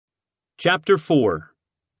Chapter 4.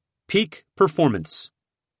 Peak Performance.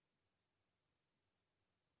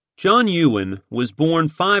 John Ewen was born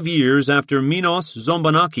 5 years after Minos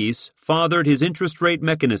Zombonakis fathered his interest rate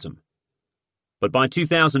mechanism. But by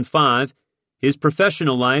 2005, his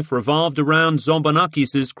professional life revolved around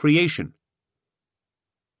Zombonakis' creation.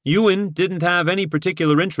 Ewen didn't have any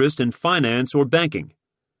particular interest in finance or banking.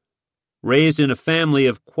 Raised in a family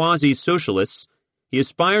of quasi-socialists, he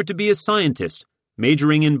aspired to be a scientist,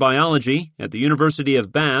 majoring in biology at the University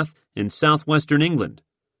of Bath in southwestern England.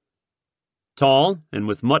 Tall and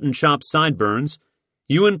with mutton-chop sideburns,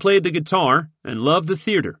 Ewen played the guitar and loved the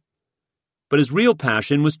theater. But his real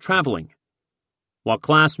passion was traveling. While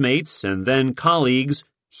classmates and then colleagues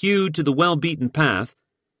hewed to the well-beaten path,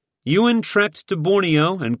 Ewen trekked to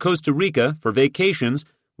Borneo and Costa Rica for vacations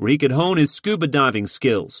where he could hone his scuba diving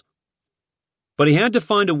skills. But he had to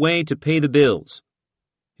find a way to pay the bills.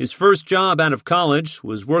 His first job out of college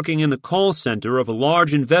was working in the call center of a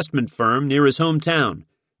large investment firm near his hometown,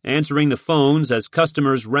 answering the phones as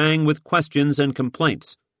customers rang with questions and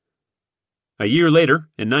complaints. A year later,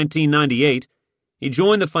 in 1998, he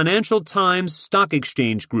joined the Financial Times Stock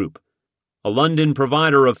Exchange Group, a London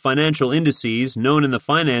provider of financial indices known in the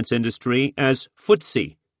finance industry as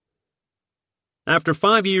FTSE. After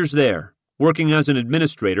 5 years there, working as an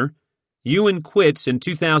administrator, Ewen quit in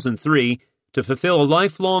 2003 to fulfill a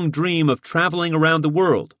lifelong dream of traveling around the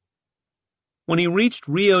world. When he reached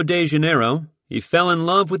Rio de Janeiro, he fell in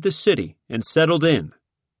love with the city and settled in.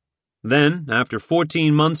 Then, after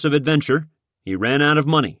 14 months of adventure, he ran out of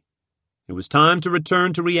money. It was time to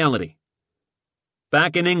return to reality.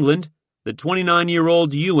 Back in England, the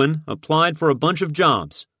 29-year-old Ewen applied for a bunch of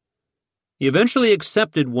jobs. He eventually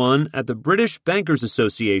accepted one at the British Bankers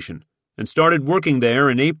Association and started working there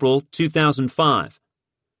in April 2005.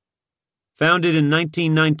 Founded in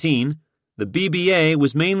 1919, the BBA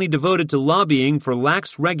was mainly devoted to lobbying for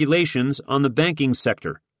lax regulations on the banking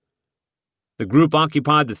sector. The group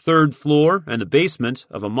occupied the third floor and the basement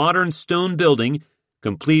of a modern stone building,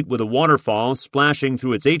 complete with a waterfall splashing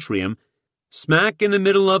through its atrium, smack in the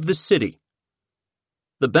middle of the city.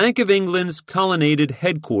 The Bank of England's colonnaded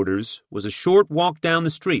headquarters was a short walk down the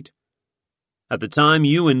street. At the time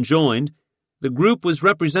Ewen joined, the group was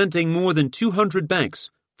representing more than 200 banks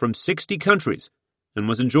from 60 countries and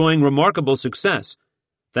was enjoying remarkable success,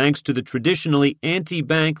 thanks to the traditionally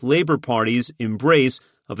anti-bank Labour Party's embrace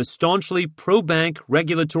of a staunchly pro-bank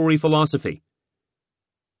regulatory philosophy.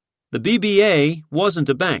 The BBA wasn't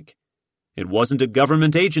a bank. It wasn't a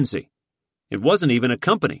government agency. It wasn't even a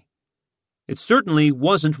company. It certainly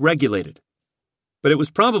wasn't regulated. But it was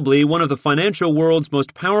probably one of the financial world's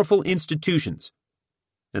most powerful institutions.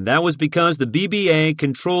 And that was because the BBA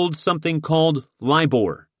controlled something called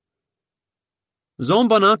LIBOR.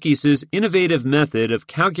 Zombonakis' innovative method of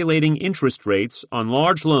calculating interest rates on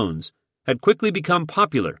large loans had quickly become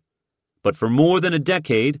popular, but for more than a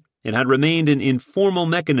decade it had remained an informal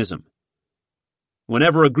mechanism.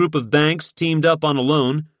 Whenever a group of banks teamed up on a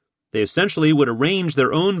loan, they essentially would arrange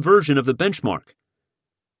their own version of the benchmark.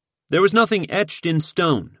 There was nothing etched in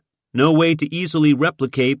stone, no way to easily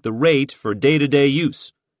replicate the rate for day-to-day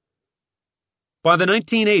use. By the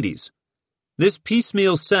 1980s, this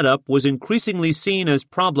piecemeal setup was increasingly seen as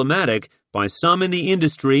problematic by some in the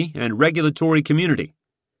industry and regulatory community.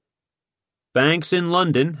 Banks in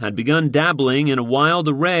London had begun dabbling in a wild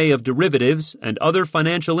array of derivatives and other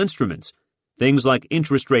financial instruments, things like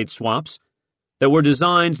interest rate swaps, that were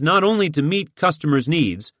designed not only to meet customers'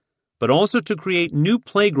 needs, but also to create new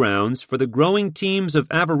playgrounds for the growing teams of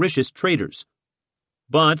avaricious traders.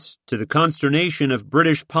 But, to the consternation of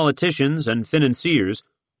British politicians and financiers,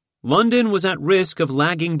 London was at risk of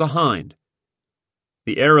lagging behind.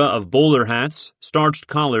 The era of bowler hats, starched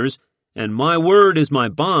collars, and my word is my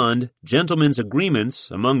bond, gentlemen's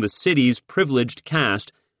agreements among the city's privileged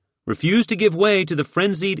caste refused to give way to the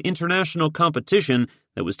frenzied international competition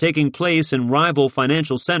that was taking place in rival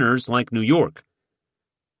financial centers like New York.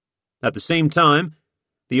 At the same time,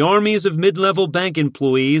 the armies of mid-level bank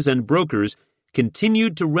employees and brokers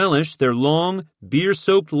continued to relish their long,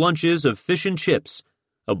 beer-soaked lunches of fish and chips,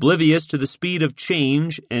 oblivious to the speed of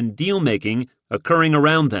change and deal-making occurring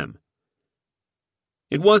around them.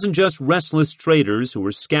 It wasn't just restless traders who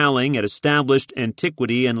were scowling at established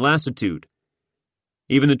antiquity and lassitude.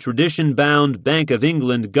 Even the tradition-bound Bank of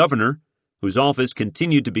England governor, whose office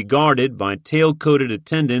continued to be guarded by tail-coated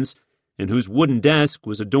attendants and whose wooden desk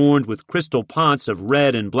was adorned with crystal pots of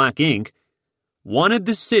red and black ink, wanted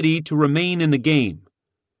the city to remain in the game.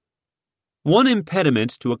 One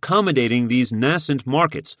impediment to accommodating these nascent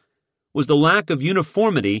markets was the lack of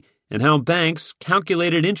uniformity in how banks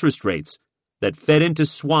calculated interest rates, that fed into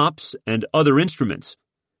swaps and other instruments.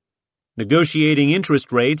 Negotiating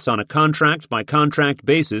interest rates on a contract-by-contract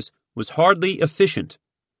basis was hardly efficient.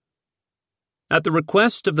 At the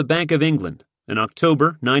request of the Bank of England, in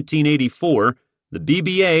October 1984, the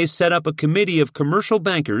BBA set up a committee of commercial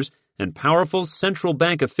bankers and powerful central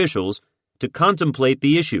bank officials to contemplate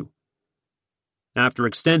the issue. After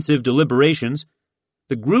extensive deliberations,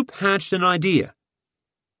 the group hatched an idea.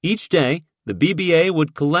 Each day, the BBA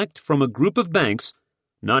would collect from a group of banks,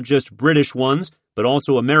 not just British ones, but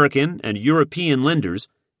also American and European lenders,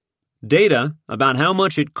 data about how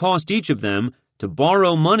much it cost each of them to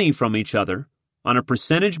borrow money from each other on a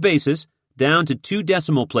percentage basis down to 2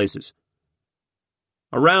 decimal places.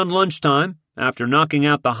 Around lunchtime, after knocking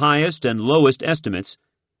out the highest and lowest estimates,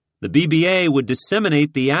 the BBA would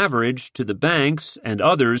disseminate the average to the banks and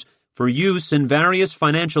others for use in various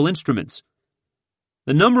financial instruments.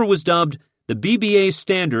 The number was dubbed the BBA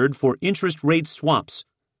Standard for Interest Rate Swaps.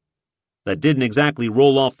 That didn't exactly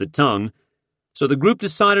roll off the tongue, so the group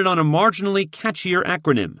decided on a marginally catchier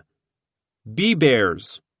acronym,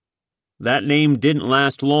 BBARS. That name didn't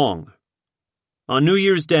last long. On New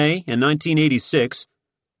Year's Day in 1986,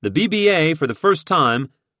 the BBA, for the first time,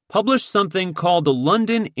 published something called the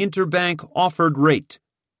London Interbank Offered Rate,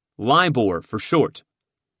 LIBOR for short.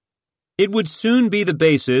 It would soon be the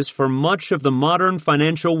basis for much of the modern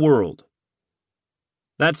financial world.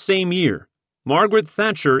 That same year, Margaret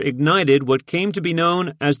Thatcher ignited what came to be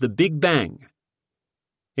known as the Big Bang.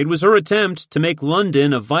 It was her attempt to make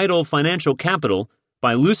London a vital financial capital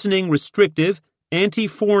by loosening restrictive,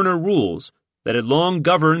 anti-foreigner rules that had long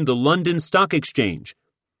governed the London Stock Exchange,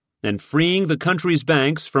 and freeing the country's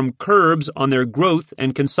banks from curbs on their growth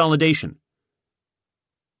and consolidation.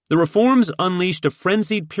 The reforms unleashed a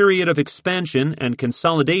frenzied period of expansion and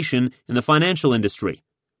consolidation in the financial industry.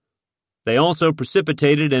 They also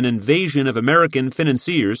precipitated an invasion of American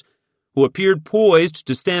financiers who appeared poised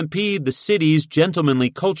to stampede the city's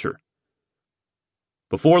gentlemanly culture.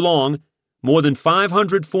 Before long, more than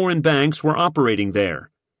 500 foreign banks were operating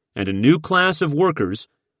there, and a new class of workers,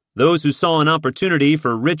 those who saw an opportunity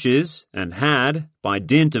for riches and had, by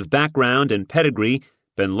dint of background and pedigree,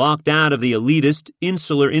 been locked out of the elitist,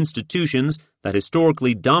 insular institutions that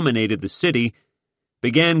historically dominated the city,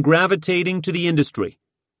 began gravitating to the industry.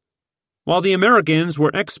 While the Americans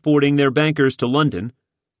were exporting their bankers to London,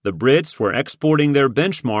 the Brits were exporting their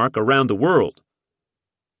benchmark around the world.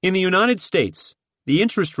 In the United States, the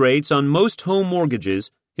interest rates on most home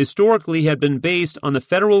mortgages historically had been based on the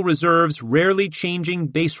Federal Reserve's rarely changing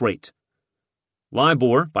base rate.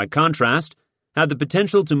 LIBOR, by contrast, had the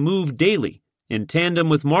potential to move daily in tandem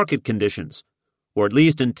with market conditions, or at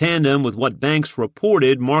least in tandem with what banks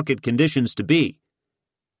reported market conditions to be.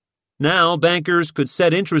 Now, bankers could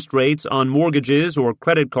set interest rates on mortgages or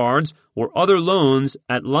credit cards or other loans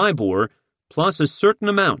at LIBOR plus a certain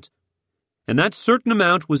amount, and that certain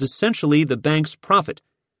amount was essentially the bank's profit,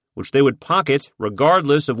 which they would pocket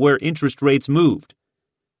regardless of where interest rates moved.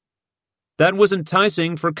 That was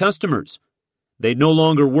enticing for customers. They'd no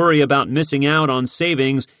longer worry about missing out on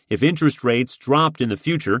savings if interest rates dropped in the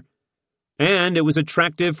future, and it was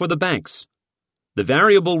attractive for the banks. The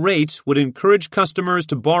variable rate would encourage customers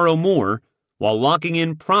to borrow more while locking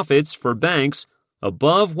in profits for banks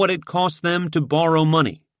above what it cost them to borrow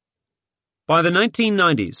money. By the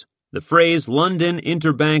 1990s, the phrase London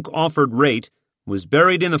Interbank Offered Rate was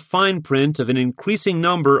buried in the fine print of an increasing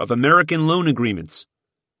number of American loan agreements.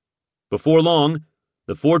 Before long,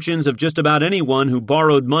 the fortunes of just about anyone who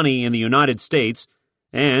borrowed money in the United States,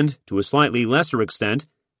 and, to a slightly lesser extent,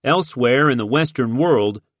 elsewhere in the Western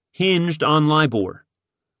world, hinged on LIBOR.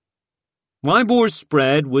 LIBOR's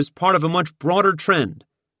spread was part of a much broader trend,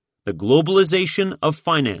 the globalization of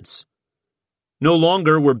finance. No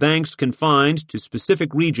longer were banks confined to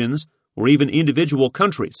specific regions or even individual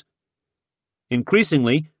countries.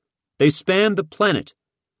 Increasingly, they spanned the planet,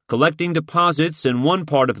 collecting deposits in one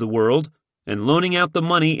part of the world and loaning out the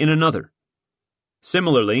money in another.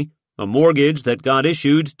 Similarly, a mortgage that got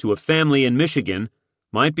issued to a family in Michigan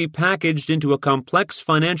might be packaged into a complex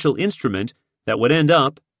financial instrument that would end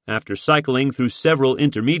up, after cycling through several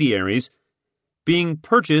intermediaries, being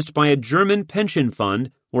purchased by a German pension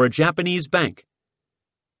fund or a Japanese bank.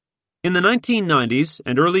 In the 1990s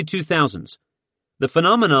and early 2000s, the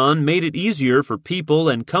phenomenon made it easier for people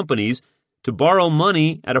and companies to borrow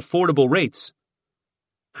money at affordable rates.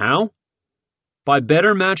 How? By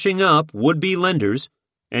better matching up would-be lenders,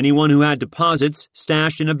 anyone who had deposits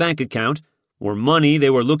stashed in a bank account, or money they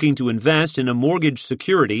were looking to invest in a mortgage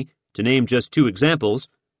security, to name just 2 examples,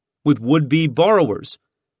 with would-be borrowers,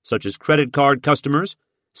 such as credit card customers,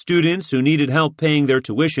 students who needed help paying their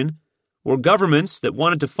tuition, or governments that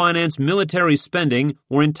wanted to finance military spending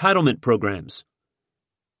or entitlement programs.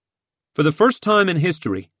 For the first time in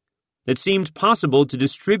history, it seemed possible to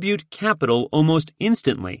distribute capital almost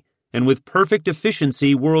instantly and with perfect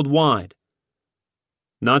efficiency worldwide.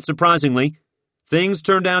 Not surprisingly, things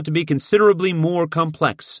turned out to be considerably more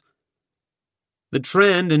complex. The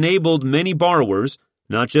trend enabled many borrowers,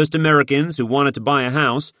 not just Americans who wanted to buy a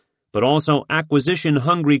house, but also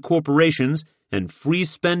acquisition-hungry corporations and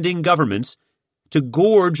free-spending governments, to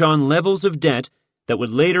gorge on levels of debt that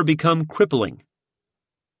would later become crippling.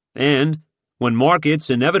 And, when markets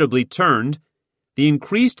inevitably turned, the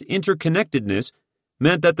increased interconnectedness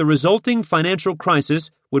meant that the resulting financial crisis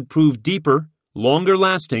would prove deeper,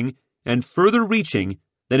 longer-lasting, and further-reaching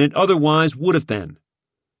than it otherwise would have been.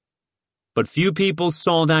 But few people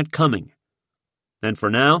saw that coming. And for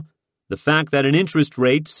now, the fact that an interest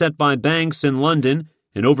rate set by banks in London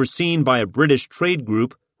and overseen by a British trade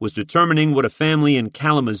group was determining what a family in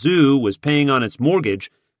Kalamazoo was paying on its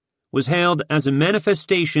mortgage was hailed as a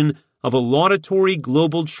manifestation of a laudatory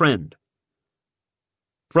global trend.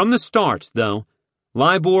 From the start, though,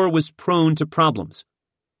 LIBOR was prone to problems.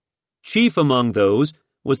 Chief among those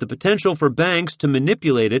was the potential for banks to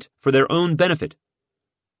manipulate it for their own benefit.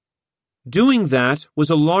 Doing that was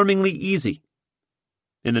alarmingly easy.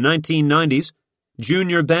 In the 1990s,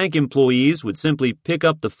 junior bank employees would simply pick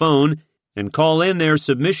up the phone and call in their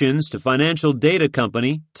submissions to financial data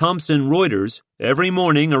company Thomson Reuters every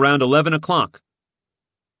morning around 11 o'clock.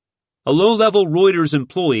 A low-level Reuters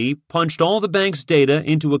employee punched all the bank's data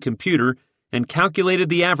into a computer and calculated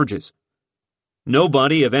the averages.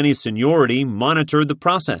 Nobody of any seniority monitored the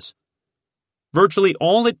process. Virtually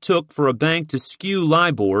all it took for a bank to skew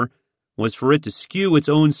LIBOR was for it to skew its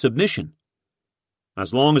own submission.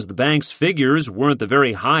 As long as the bank's figures weren't the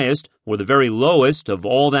very highest or the very lowest of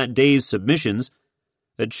all that day's submissions,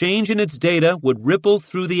 a change in its data would ripple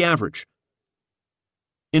through the average.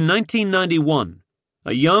 In 1991,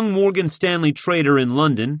 a young Morgan Stanley trader in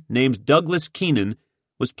London named Douglas Keenan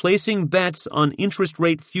was placing bets on interest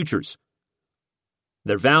rate futures.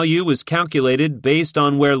 Their value was calculated based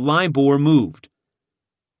on where LIBOR moved.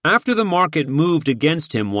 After the market moved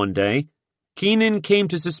against him one day, Keenan came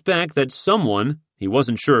to suspect that someone, he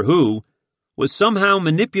wasn't sure who, was somehow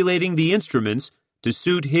manipulating the instruments to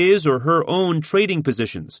suit his or her own trading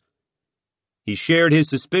positions. He shared his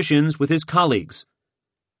suspicions with his colleagues.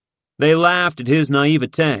 They laughed at his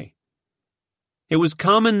naivete. It was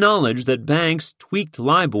common knowledge that banks tweaked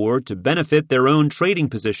LIBOR to benefit their own trading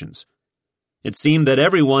positions. It seemed that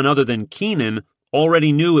everyone other than Keenan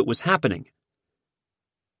already knew it was happening.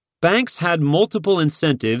 Banks had multiple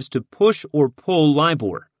incentives to push or pull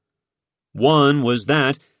LIBOR. One was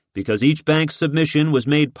that, because each bank's submission was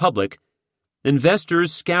made public,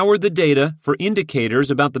 investors scoured the data for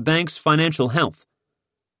indicators about the bank's financial health.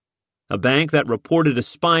 A bank that reported a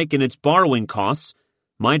spike in its borrowing costs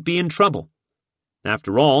might be in trouble.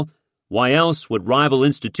 After all, why else would rival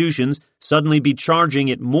institutions suddenly be charging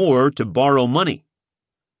it more to borrow money?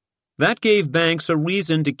 That gave banks a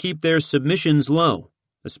reason to keep their submissions low,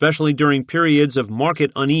 especially during periods of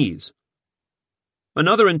market unease.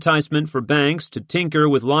 Another enticement for banks to tinker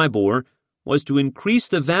with LIBOR was to increase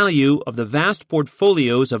the value of the vast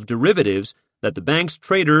portfolios of derivatives that the bank's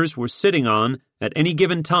traders were sitting on at any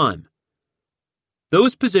given time.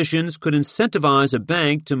 Those positions could incentivize a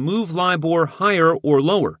bank to move LIBOR higher or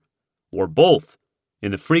lower, or both,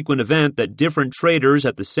 in the frequent event that different traders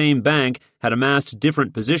at the same bank had amassed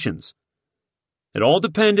different positions. It all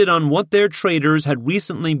depended on what their traders had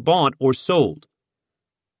recently bought or sold.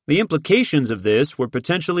 The implications of this were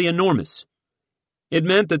potentially enormous. It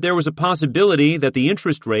meant that there was a possibility that the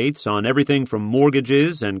interest rates on everything from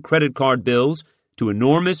mortgages and credit card bills to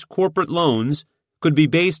enormous corporate loans could be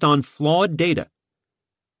based on flawed data.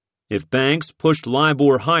 If banks pushed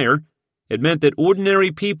LIBOR higher, it meant that ordinary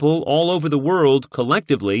people all over the world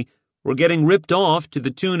collectively were getting ripped off to the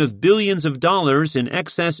tune of billions of dollars in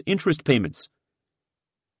excess interest payments.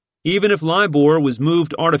 Even if LIBOR was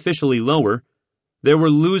moved artificially lower, there were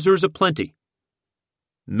losers aplenty.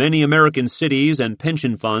 Many American cities and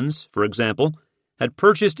pension funds, for example, had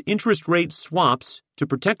purchased interest rate swaps to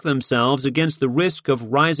protect themselves against the risk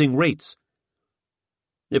of rising rates.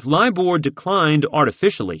 If LIBOR declined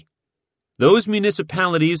artificially, those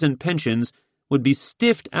municipalities and pensions would be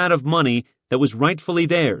stiffed out of money that was rightfully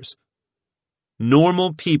theirs.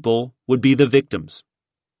 Normal people would be the victims.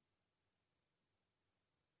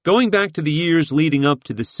 Going back to the years leading up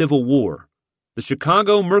to the Civil War, the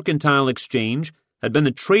Chicago Mercantile Exchange had been the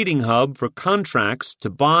trading hub for contracts to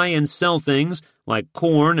buy and sell things like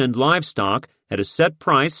corn and livestock at a set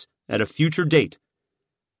price at a future date.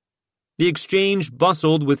 The exchange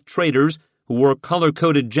bustled with traders who wore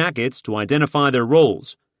color-coded jackets to identify their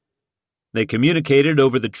roles. They communicated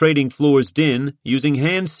over the trading floor's din using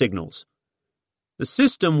hand signals. The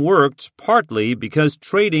system worked partly because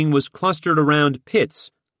trading was clustered around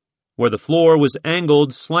pits, where the floor was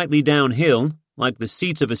angled slightly downhill, like the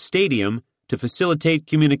seats of a stadium, to facilitate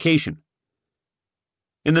communication.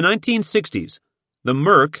 In the 1960s, the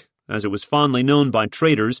Merc, as it was fondly known by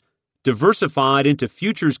traders, diversified into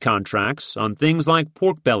futures contracts on things like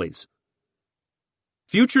pork bellies.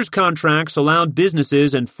 Futures contracts allowed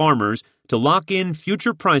businesses and farmers to lock in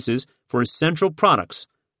future prices for essential products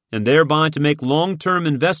and thereby to make long-term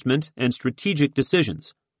investment and strategic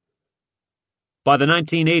decisions. By the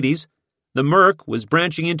 1980s, the Merc was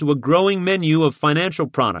branching into a growing menu of financial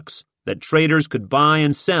products that traders could buy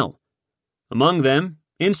and sell. Among them,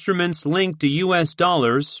 instruments linked to U.S.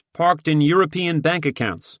 dollars parked in European bank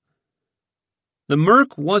accounts. The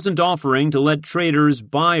Merc wasn't offering to let traders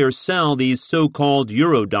buy or sell these so-called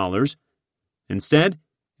Eurodollars. Instead,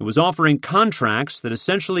 it was offering contracts that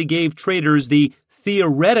essentially gave traders the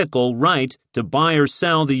theoretical right to buy or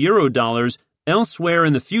sell the Eurodollars elsewhere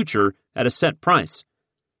in the future at a set price.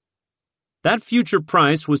 That future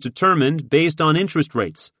price was determined based on interest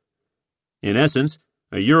rates. In essence,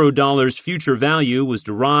 a Eurodollar's future value was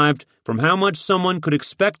derived from how much someone could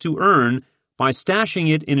expect to earn by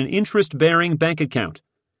stashing it in an interest-bearing bank account.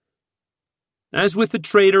 As with the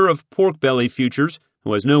trader of pork belly futures,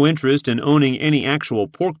 who has no interest in owning any actual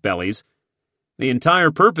pork bellies, the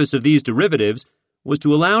entire purpose of these derivatives was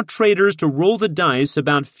to allow traders to roll the dice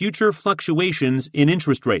about future fluctuations in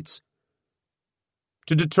interest rates.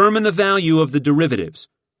 To determine the value of the derivatives,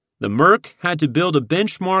 the Merc had to build a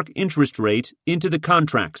benchmark interest rate into the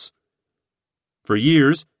contracts. For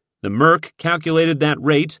years, the Merc calculated that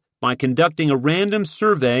rate by conducting a random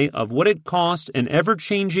survey of what it cost an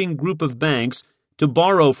ever-changing group of banks to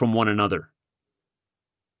borrow from one another.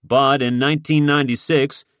 But in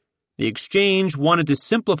 1996, the exchange wanted to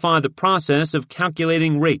simplify the process of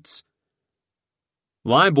calculating rates.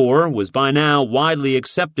 LIBOR was by now widely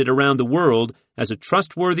accepted around the world as a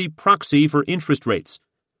trustworthy proxy for interest rates.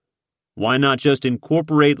 Why not just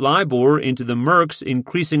incorporate LIBOR into the Merc's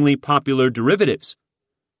increasingly popular derivatives?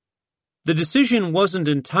 The decision wasn't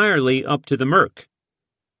entirely up to the Merc.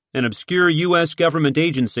 An obscure U.S. government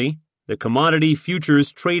agency, the Commodity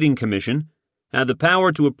Futures Trading Commission, had the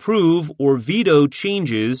power to approve or veto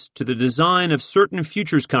changes to the design of certain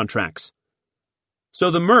futures contracts.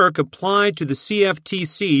 So the Merc applied to the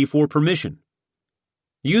CFTC for permission.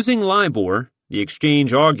 Using LIBOR, the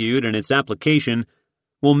exchange argued in its application,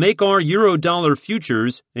 will make our Eurodollar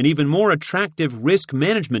futures an even more attractive risk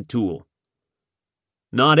management tool.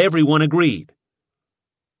 Not everyone agreed.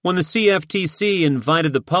 When the CFTC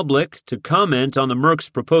invited the public to comment on the Merc's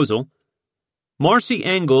proposal, Marcy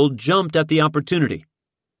Engel jumped at the opportunity.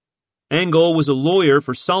 Engel was a lawyer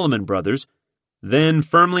for Salomon Brothers, then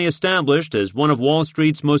firmly established as one of Wall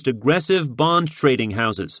Street's most aggressive bond trading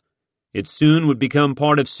houses. It soon would become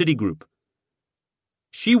part of Citigroup.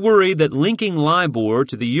 She worried that linking LIBOR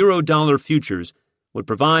to the Eurodollar futures would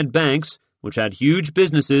provide banks, which had huge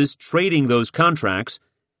businesses trading those contracts,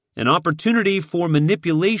 an opportunity for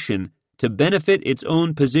manipulation to benefit its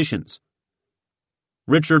own positions.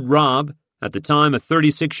 Richard Robb, at the time a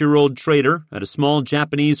 36-year-old trader at a small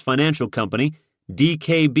Japanese financial company,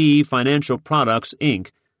 DKB Financial Products, Inc.,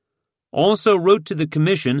 also wrote to the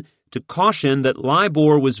commission to caution that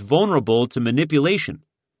LIBOR was vulnerable to manipulation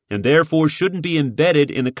and therefore shouldn't be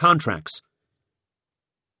embedded in the contracts.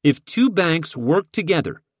 If two banks worked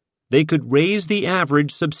together, they could raise the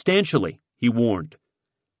average substantially, he warned.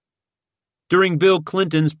 During Bill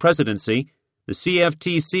Clinton's presidency, the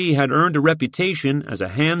CFTC had earned a reputation as a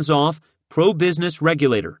hands-off, pro-business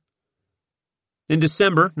regulator. In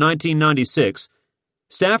December 1996,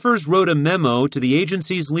 staffers wrote a memo to the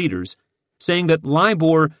agency's leaders saying that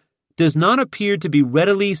LIBOR does not appear to be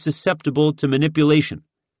readily susceptible to manipulation.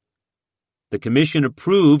 The commission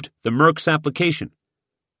approved the Merc's application.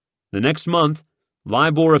 The next month,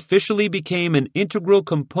 LIBOR officially became an integral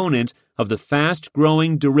component of the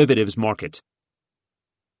fast-growing derivatives market.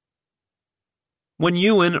 When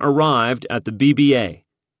Ewan arrived at the BBA,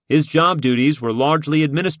 his job duties were largely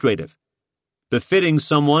administrative, befitting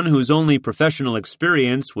someone whose only professional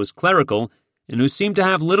experience was clerical and who seemed to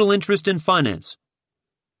have little interest in finance.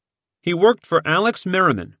 He worked for Alex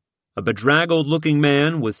Merriman, a bedraggled-looking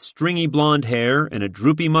man with stringy blonde hair and a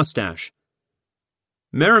droopy mustache.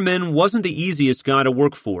 Merriman wasn't the easiest guy to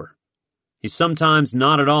work for. He sometimes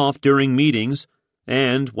nodded off during meetings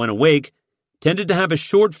and, when awake, tended to have a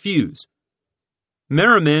short fuse.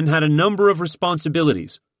 Merriman had a number of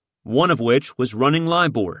responsibilities, one of which was running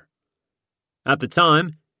LIBOR. At the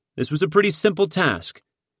time, this was a pretty simple task.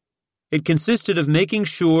 It consisted of making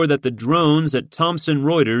sure that the drones at Thomson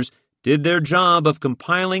Reuters did their job of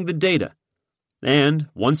compiling the data, and,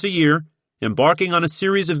 once a year, embarking on a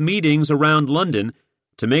series of meetings around London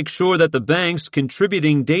to make sure that the banks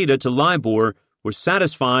contributing data to LIBOR were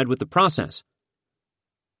satisfied with the process.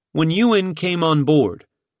 When Ewan came on board,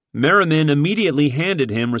 Merriman immediately handed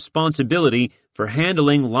him responsibility for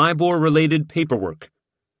handling LIBOR-related paperwork.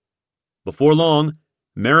 Before long,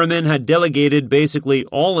 Merriman had delegated basically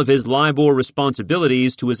all of his LIBOR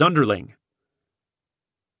responsibilities to his underling.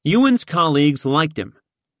 Ewan's colleagues liked him.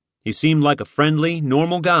 He seemed like a friendly,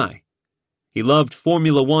 normal guy. He loved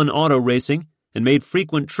Formula One auto racing and made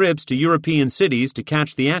frequent trips to European cities to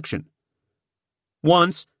catch the action.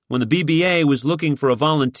 Once, when the BBA was looking for a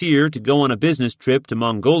volunteer to go on a business trip to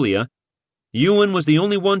Mongolia, Ewan was the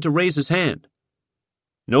only one to raise his hand.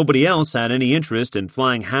 Nobody else had any interest in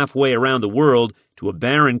flying halfway around the world to a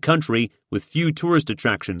barren country with few tourist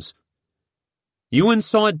attractions. Ewan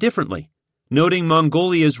saw it differently, noting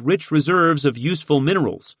Mongolia's rich reserves of useful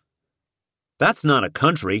minerals. "That's not a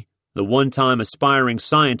country," the one-time aspiring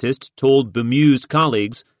scientist told bemused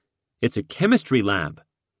colleagues. "It's a chemistry lab."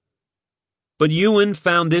 But Ewan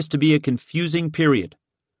found this to be a confusing period.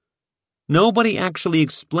 Nobody actually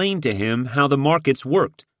explained to him how the markets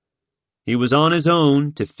worked. He was on his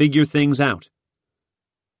own to figure things out.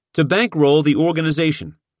 To bankroll the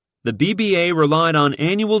organization, the BBA relied on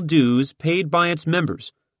annual dues paid by its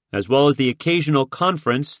members, as well as the occasional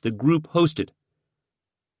conference the group hosted.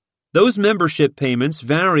 Those membership payments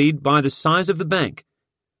varied by the size of the bank,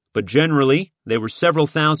 but generally they were several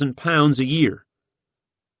 £1,000s a year.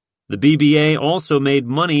 The BBA also made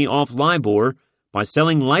money off LIBOR by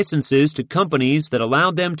selling licenses to companies that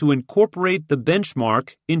allowed them to incorporate the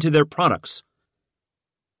benchmark into their products.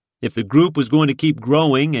 If the group was going to keep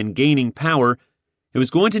growing and gaining power, it was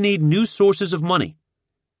going to need new sources of money.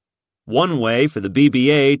 One way for the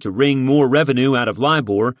BBA to wring more revenue out of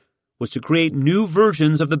LIBOR was to create new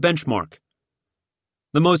versions of the benchmark.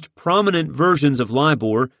 The most prominent versions of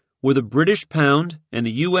LIBOR were the British pound and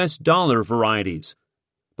the US dollar varieties.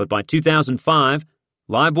 But by 2005,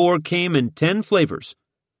 LIBOR came in 10 flavors.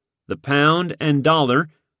 The pound and dollar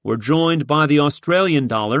were joined by the Australian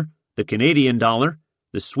dollar, the Canadian dollar,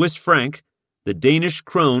 the Swiss franc, the Danish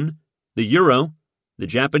krone, the euro, the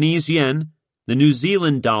Japanese yen, the New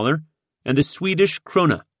Zealand dollar, and the Swedish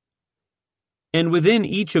krona. And within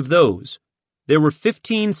each of those, there were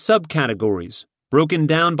 15 subcategories broken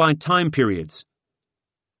down by time periods.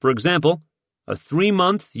 For example, a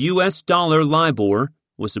 3-month US dollar LIBOR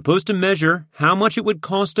was supposed to measure how much it would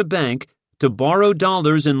cost a bank to borrow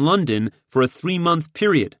dollars in London for a 3-month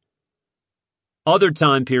period. Other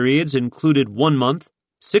time periods included 1 month,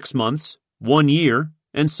 6 months, 1 year,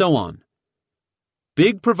 and so on.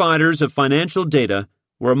 Big providers of financial data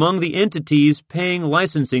were among the entities paying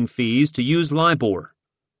licensing fees to use LIBOR.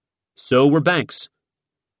 So were banks.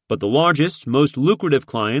 But the largest, most lucrative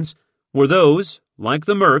clients were those, like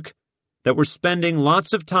the Merc, that were spending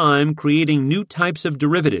lots of time creating new types of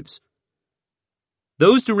derivatives.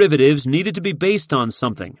 Those derivatives needed to be based on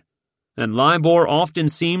something, and LIBOR often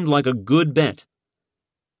seemed like a good bet.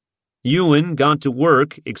 Ewan got to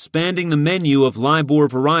work expanding the menu of LIBOR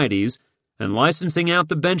varieties and licensing out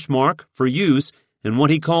the benchmark for use in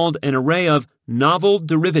what he called an array of novel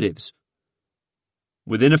derivatives.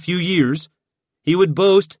 Within a few years, he would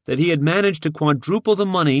boast that he had managed to quadruple the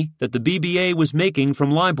money that the BBA was making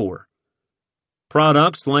from LIBOR.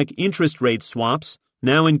 Products like interest rate swaps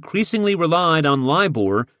now increasingly relied on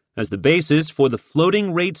LIBOR as the basis for the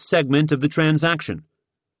floating rate segment of the transaction,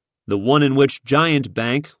 the one in which Giant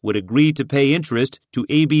Bank would agree to pay interest to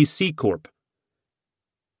ABC Corp.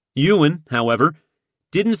 Ewan, however,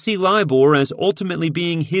 didn't see LIBOR as ultimately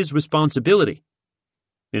being his responsibility.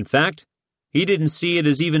 In fact, he didn't see it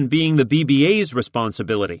as even being the BBA's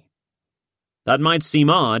responsibility. That might seem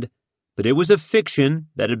odd, but it was a fiction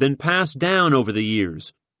that had been passed down over the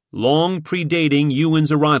years, long predating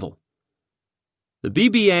Ewan's arrival. The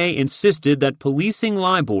BBA insisted that policing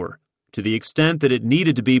LIBOR, to the extent that it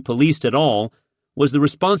needed to be policed at all, was the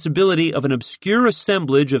responsibility of an obscure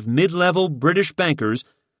assemblage of mid-level British bankers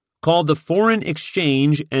called the Foreign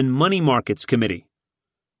Exchange and Money Markets Committee.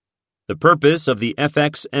 The purpose of the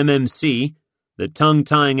FXMMC, the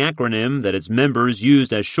tongue-tying acronym that its members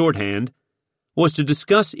used as shorthand, was to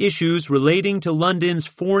discuss issues relating to London's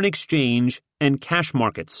foreign exchange and cash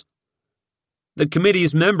markets. The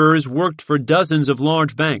committee's members worked for dozens of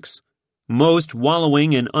large banks, most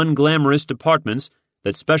wallowing in unglamorous departments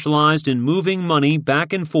that specialized in moving money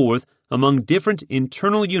back and forth among different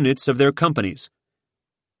internal units of their companies.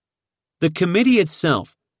 The committee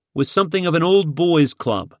itself was something of an old boys'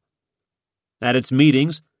 club. At its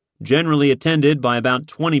meetings, generally attended by about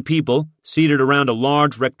 20 people seated around a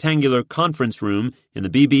large rectangular conference room in the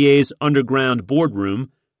BBA's underground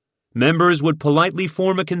boardroom, members would politely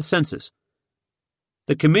form a consensus.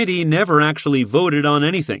 The committee never actually voted on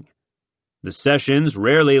anything. The sessions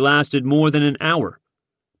rarely lasted more than an hour,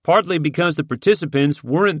 partly because the participants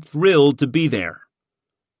weren't thrilled to be there.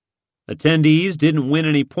 Attendees didn't win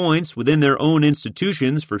any points within their own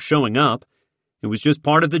institutions for showing up. It was just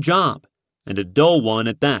part of the job, and a dull one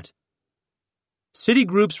at that.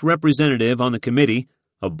 Citigroup's representative on the committee,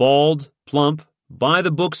 a bald, plump,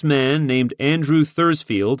 by-the-books man named Andrew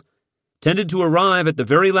Thursfield, tended to arrive at the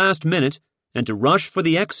very last minute and to rush for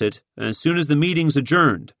the exit as soon as the meetings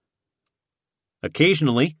adjourned.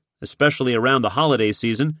 Occasionally, especially around the holiday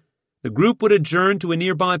season, the group would adjourn to a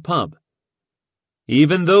nearby pub.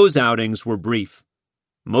 Even those outings were brief.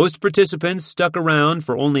 Most participants stuck around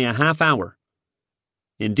for only a half hour.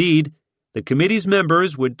 Indeed, the committee's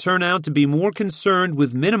members would turn out to be more concerned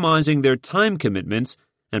with minimizing their time commitments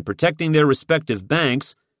and protecting their respective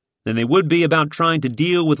banks than they would be about trying to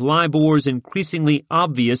deal with LIBOR's increasingly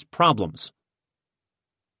obvious problems.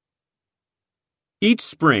 Each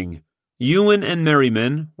spring, Ewan and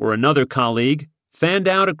Merriman, or another colleague, fanned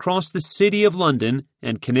out across the City of London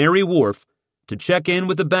and Canary Wharf to check in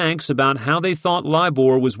with the banks about how they thought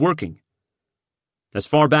LIBOR was working. As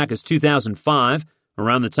far back as 2005,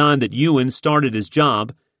 around the time that Ewan started his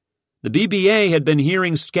job, the BBA had been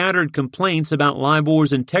hearing scattered complaints about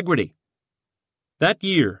LIBOR's integrity. That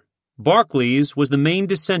year, Barclays was the main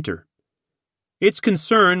dissenter. Its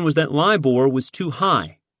concern was that LIBOR was too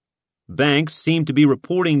high. Banks seemed to be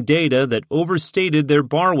reporting data that overstated their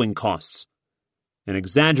borrowing costs. An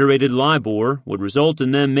exaggerated LIBOR would result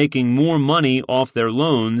in them making more money off their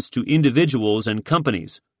loans to individuals and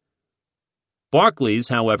companies. Barclays,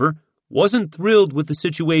 however, wasn't thrilled with the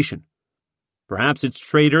situation. Perhaps its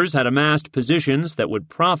traders had amassed positions that would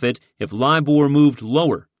profit if LIBOR moved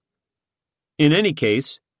lower. In any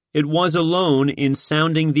case, it was alone in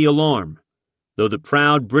sounding the alarm, though the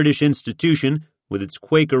proud British institution, with its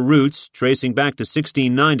Quaker roots tracing back to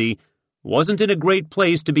 1690, wasn't in a great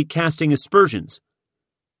place to be casting aspersions.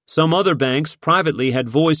 Some other banks privately had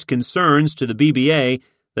voiced concerns to the BBA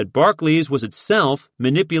that Barclays was itself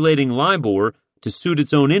manipulating LIBOR to suit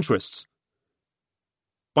its own interests.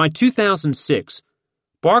 By 2006,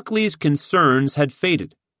 Barclays' concerns had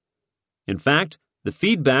faded. In fact, the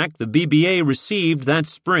feedback the BBA received that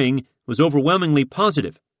spring was overwhelmingly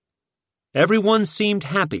positive. Everyone seemed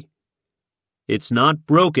happy. "It's not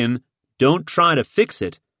broken, don't try to fix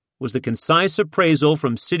it," was the concise appraisal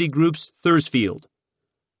from Citigroup's Thursfield.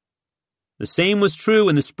 The same was true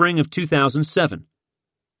in the spring of 2007.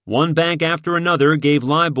 One bank after another gave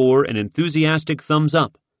LIBOR an enthusiastic thumbs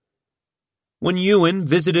up. When Ewan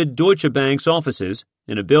visited Deutsche Bank's offices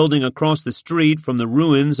in a building across the street from the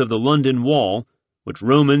ruins of the London Wall, which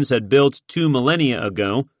Romans had built 2 millennia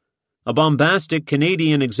ago, a bombastic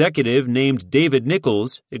Canadian executive named David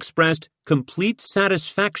Nichols expressed complete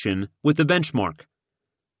satisfaction with the benchmark.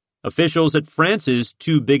 Officials at France's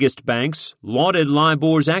 2 biggest banks lauded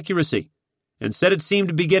LIBOR's accuracy and said it seemed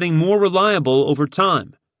to be getting more reliable over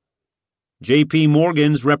time. J.P.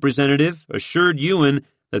 Morgan's representative assured Ewan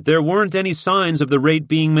that there weren't any signs of the rate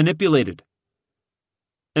being manipulated.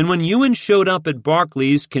 And when Ewan showed up at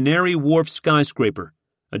Barclays' Canary Wharf skyscraper,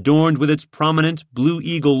 adorned with its prominent Blue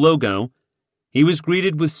Eagle logo, he was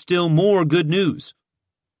greeted with still more good news.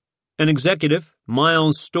 An executive,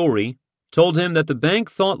 Miles Story, told him that the bank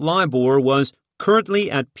thought LIBOR was currently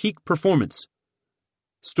at peak performance.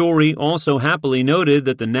 Story also happily noted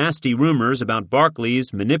that the nasty rumors about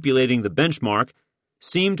Barclays manipulating the benchmark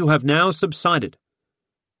seemed to have now subsided.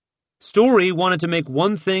 Story wanted to make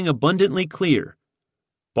one thing abundantly clear.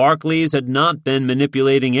 Barclays had not been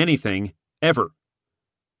manipulating anything, ever.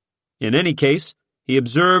 In any case, he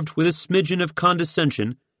observed with a smidgen of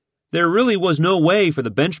condescension, there really was no way for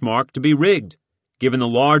the benchmark to be rigged, given the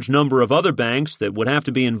large number of other banks that would have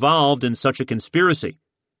to be involved in such a conspiracy.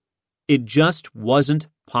 It just wasn't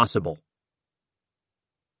possible.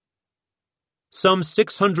 Some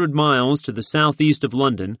 600 miles to the southeast of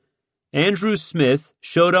London, Andrew Smith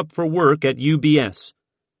showed up for work at UBS.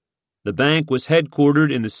 The bank was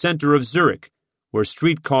headquartered in the center of Zurich, where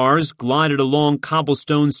streetcars glided along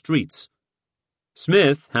cobblestone streets.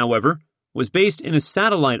 Smith, however, was based in a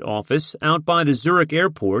satellite office out by the Zurich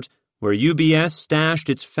airport, where UBS stashed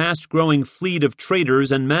its fast-growing fleet of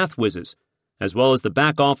traders and math whizzes, as well as the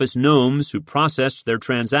back-office gnomes who processed their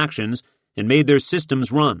transactions and made their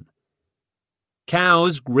systems run.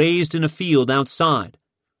 Cows grazed in a field outside.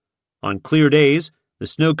 On clear days, the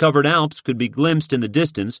snow-covered Alps could be glimpsed in the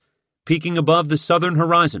distance, peaking above the southern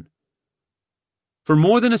horizon. For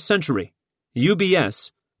more than a century,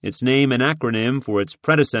 UBS, its name an acronym for its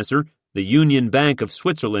predecessor, the Union Bank of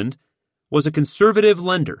Switzerland, was a conservative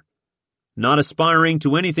lender, not aspiring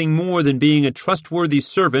to anything more than being a trustworthy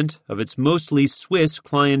servant of its mostly Swiss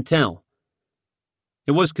clientele.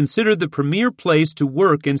 It was considered the premier place to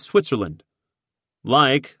work in Switzerland.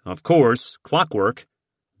 Like, of course, clockwork,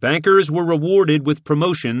 bankers were rewarded with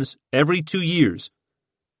promotions every 2 years.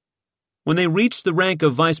 When they reached the rank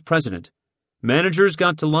of vice president, managers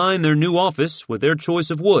got to line their new office with their choice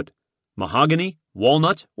of wood, mahogany,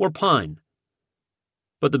 walnut, or pine.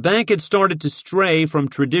 But the bank had started to stray from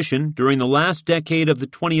tradition during the last decade of the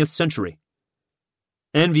 20th century.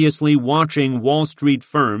 Enviously watching Wall Street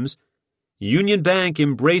firms, Union Bank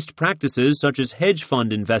embraced practices such as hedge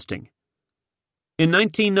fund investing. In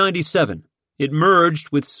 1997, it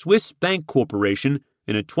merged with Swiss Bank Corporation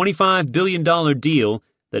in a $25 billion deal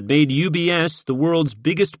that made UBS the world's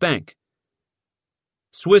biggest bank.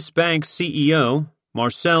 Swiss Bank's CEO,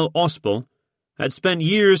 Marcel Ospel, had spent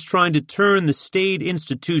years trying to turn the staid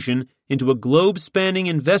institution into a globe-spanning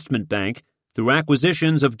investment bank through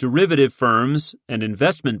acquisitions of derivative firms and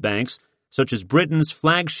investment banks such as Britain's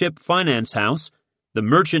flagship finance house, the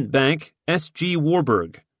merchant bank S.G.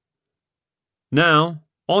 Warburg. Now,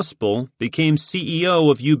 Ospel became CEO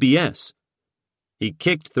of UBS. He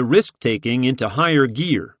kicked the risk-taking into higher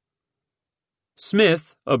gear.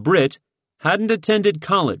 Smith, a Brit, hadn't attended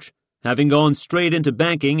college, having gone straight into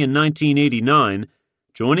banking in 1989,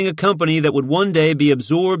 joining a company that would one day be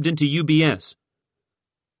absorbed into UBS.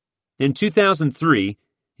 In 2003,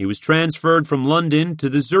 he was transferred from London to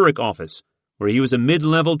the Zurich office, where he was a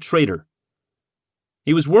mid-level trader.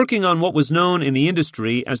 He was working on what was known in the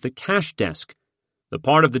industry as the cash desk, the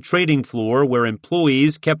part of the trading floor where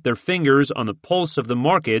employees kept their fingers on the pulse of the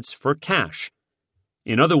markets for cash.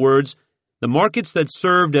 In other words, the markets that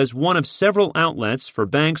served as one of several outlets for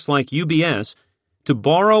banks like UBS to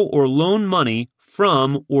borrow or loan money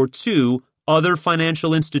from or to other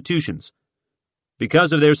financial institutions.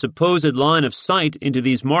 Because of their supposed line of sight into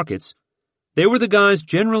these markets, they were the guys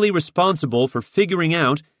generally responsible for figuring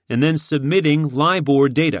out and then submitting LIBOR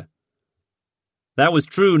data. That was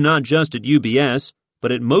true not just at UBS,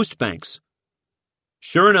 but at most banks.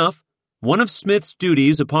 Sure enough, one of Smith's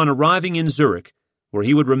duties upon arriving in Zurich, where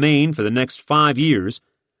he would remain for the next 5 years,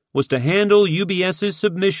 was to handle UBS's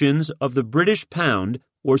submissions of the British pound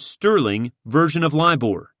or sterling version of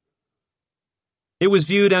LIBOR. It was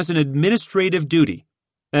viewed as an administrative duty,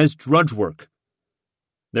 as drudge work.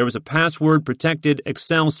 There was a password-protected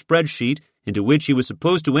Excel spreadsheet into which he was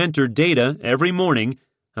supposed to enter data every morning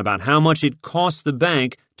about how much it cost the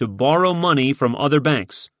bank to borrow money from other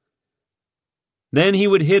banks. Then he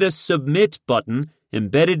would hit a Submit button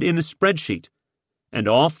embedded in the spreadsheet, and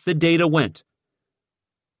off the data went.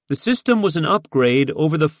 The system was an upgrade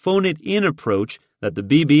over the phone-it-in approach that the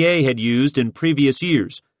BBA had used in previous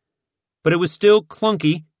years, but it was still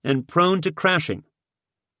clunky and prone to crashing.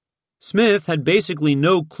 Smith had basically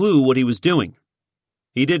no clue what he was doing.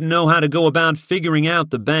 He didn't know how to go about figuring out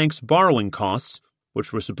the bank's borrowing costs,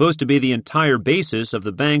 which were supposed to be the entire basis of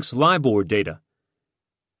the bank's LIBOR data.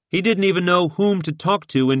 He didn't even know whom to talk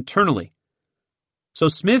to internally. So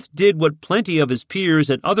Smith did what plenty of his peers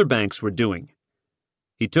at other banks were doing.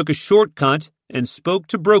 He took a shortcut and spoke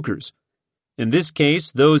to brokers, in this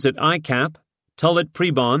case those at ICAP, Tullett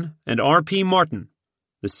Prebon, and R.P. Martin,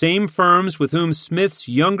 the same firms with whom Smith's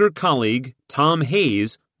younger colleague, Tom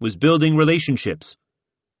Hayes, was building relationships.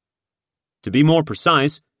 To be more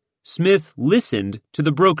precise, Smith listened to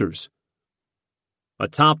the brokers.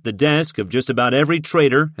 Atop the desk of just about every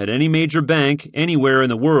trader at any major bank anywhere in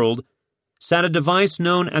the world sat a device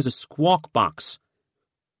known as a squawk box.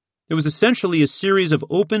 It was essentially a series of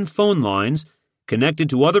open phone lines connected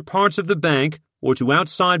to other parts of the bank or to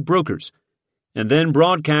outside brokers, and then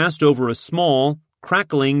broadcast over a small,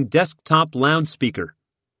 crackling desktop loudspeaker.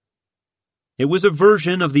 It was a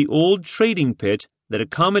version of the old trading pit that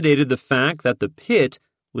accommodated the fact that the pit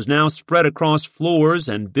was now spread across floors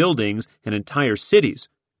and buildings and entire cities.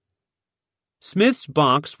 Smith's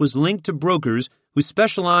box was linked to brokers who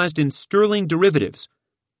specialized in sterling derivatives,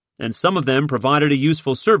 and some of them provided a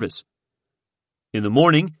useful service. In the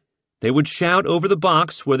morning, they would shout over the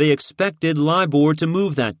box where they expected LIBOR to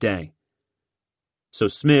move that day. So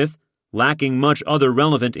Smith, lacking much other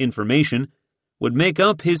relevant information, would make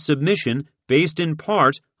up his submission based in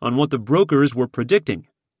part on what the brokers were predicting.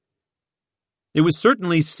 It was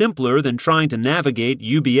certainly simpler than trying to navigate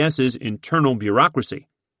UBS's internal bureaucracy.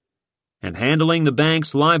 and handling the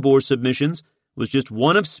bank's LIBOR submissions was just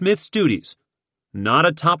one of Smith's duties, not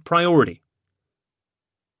a top priority.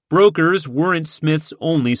 Brokers weren't Smith's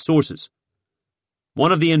only sources.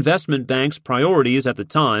 One of the investment bank's priorities at the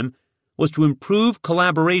time was to improve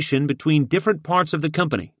collaboration between different parts of the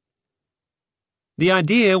company. The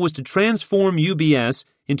idea was to transform UBS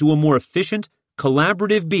into a more efficient,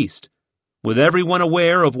 collaborative beast, with everyone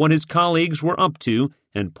aware of what his colleagues were up to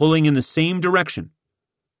and pulling in the same direction.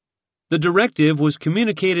 The directive was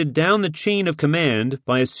communicated down the chain of command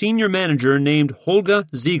by a senior manager named Holger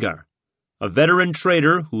Zieger, a veteran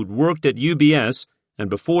trader who'd worked at UBS and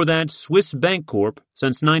before that Swiss Bank Corp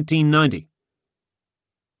since 1990.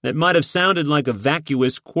 It might have sounded like a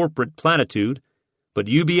vacuous corporate platitude, but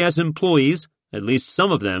UBS employees, at least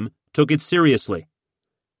some of them, took it seriously.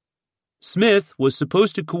 Smith was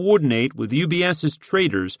supposed to coordinate with UBS's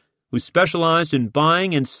traders who specialized in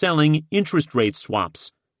buying and selling interest rate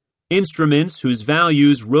swaps, instruments whose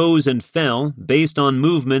values rose and fell based on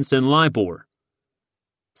movements in LIBOR.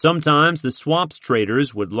 Sometimes the swaps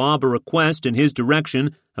traders would lob a request in his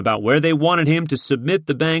direction about where they wanted him to submit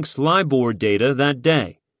the bank's LIBOR data that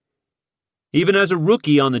day. Even as a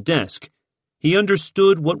rookie on the desk, he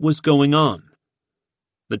understood what was going on.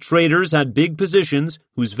 The traders had big positions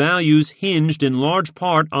whose values hinged in large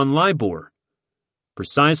part on LIBOR,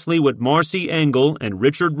 precisely what Marcy Engel and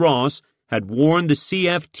Richard Ross had warned the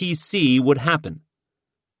CFTC would happen.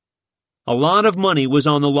 A lot of money was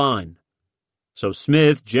on the line, so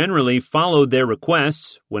Smith generally followed their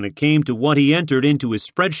requests when it came to what he entered into his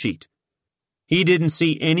spreadsheet. He didn't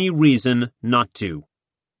see any reason not to.